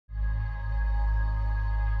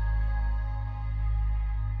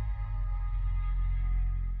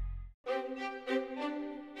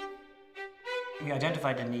We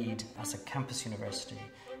identified a need as a campus university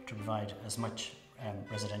to provide as much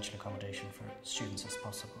residential accommodation for students as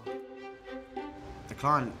possible. The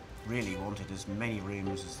client really wanted as many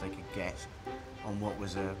rooms as they could get on what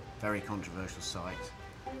was a very controversial site,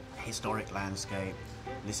 historic landscape,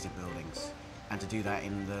 listed buildings, and to do that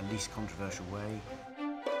in the least controversial way.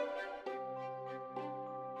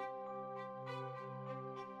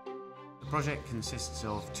 The project consists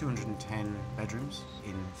of 210 bedrooms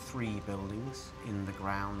in 3 buildings in the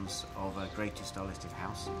grounds of a Grade 2 star listed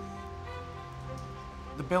house.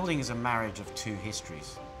 The building is a marriage of 2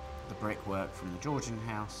 histories, the brickwork from the Georgian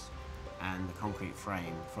house and the concrete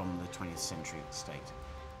frame from the 20th century estate.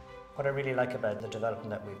 What I really like about the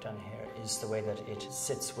development that we've done here is the way that it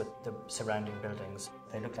sits with the surrounding buildings.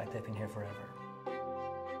 They look like they've been here forever.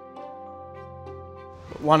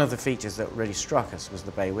 One of the features that really struck us was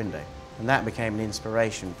the bay window, and that became an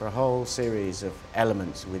inspiration for a whole series of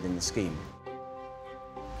elements within the scheme.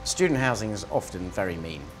 Student housing is often very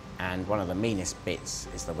mean, and one of the meanest bits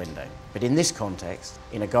is the window. But in this context,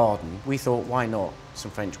 in a garden, we thought, why not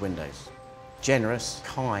some French windows? Generous,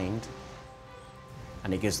 kind,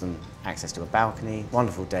 and it gives them access to a balcony,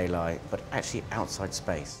 wonderful daylight, but actually outside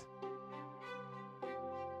space.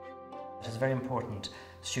 It's very important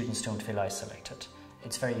students don't feel isolated.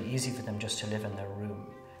 It's very easy for them just to live in their room.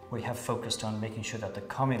 We have focused on making sure that the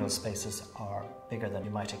communal spaces are bigger than you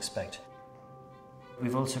might expect.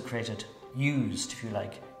 We've also used, if you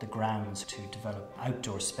like, the grounds to develop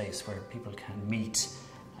outdoor space where people can meet,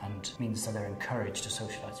 and means that they're encouraged to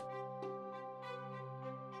socialise.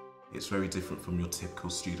 It's very different from your typical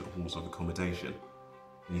student halls of accommodation.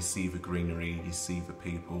 And you see the greenery, you see the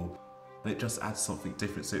people, and it just adds something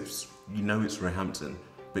different. So you know it's Roehampton,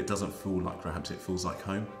 but it doesn't feel like Roehampton, it feels like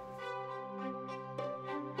home.